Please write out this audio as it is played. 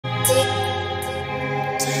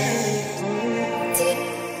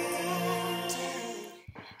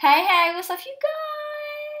Hey, what's up you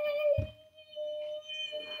guys?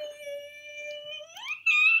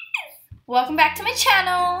 Welcome back to my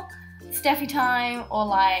channel. Steffi time, or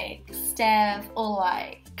like Steph, or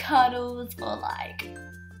like Cuddles, or like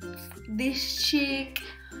this chick.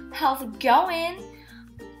 How's it going?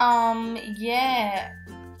 Yeah.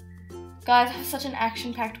 Guys, I have such an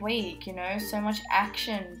action-packed week, you know, so much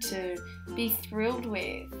action to be thrilled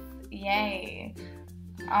with. Yay.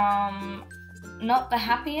 Not the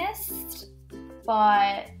happiest,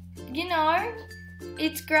 but you know,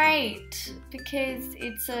 it's great because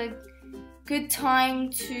it's a good time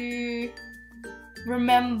to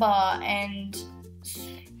remember and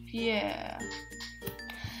yeah.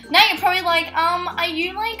 Now you're probably like, are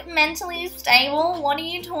you like mentally stable? What are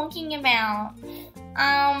you talking about?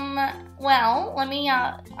 Well, let me,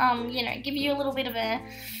 you know, give you a little bit of a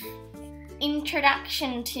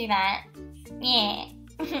introduction to that. Yeah.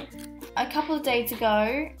 A couple of days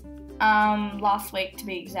ago, last week to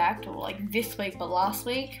be exact, or like this week but last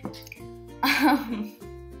week,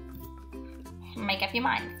 make up your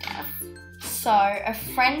mind, Steph. So a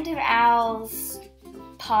friend of ours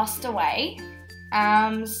passed away,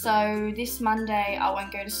 so this Monday I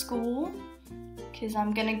won't go to school because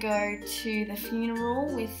I'm gonna go to the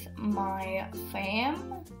funeral with my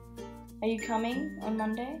fam. Are you coming on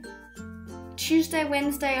Monday? Tuesday,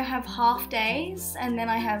 Wednesday I have half days, and then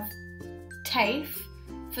I have TAFE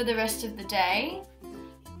for the rest of the day.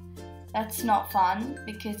 That's not fun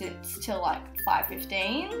because it's till like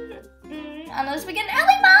 5:15. Unless we get an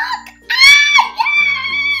early mark.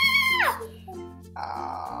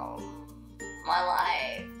 Yeah! My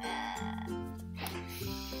life.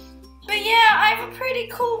 But yeah, I have a pretty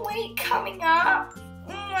cool week coming up.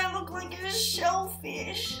 I look like a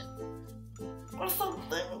shellfish or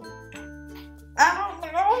something. I don't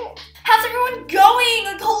know. How's everyone going?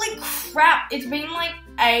 Like, holy crap, it's been like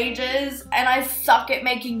ages and I suck at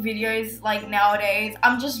making videos like nowadays.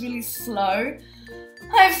 I'm just really slow.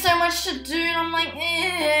 I have so much to do and I'm like,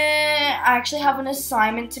 I actually have an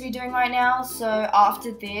assignment to be doing right now, so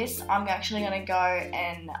after this, I'm actually gonna go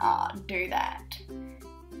and do that.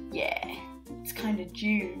 Yeah, it's kind of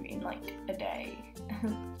due in like a day.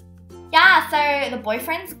 Yeah, so the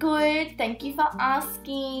boyfriend's good. Thank you for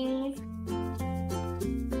asking.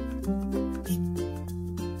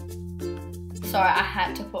 Sorry, I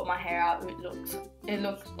had to put my hair out. It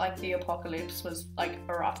looked like the apocalypse was like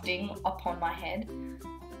erupting upon my head.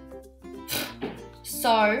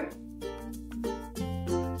 So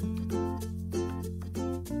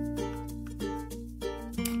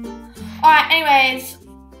alright, anyways,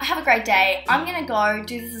 have a great day. I'm gonna go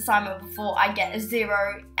do this assignment before I get a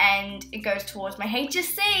 0 and it goes towards my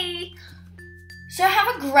HSC. So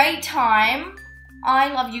have a great time. I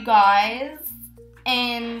love you guys,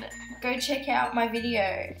 and go check out my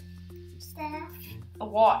video. Steph? A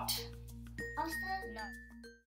what? No.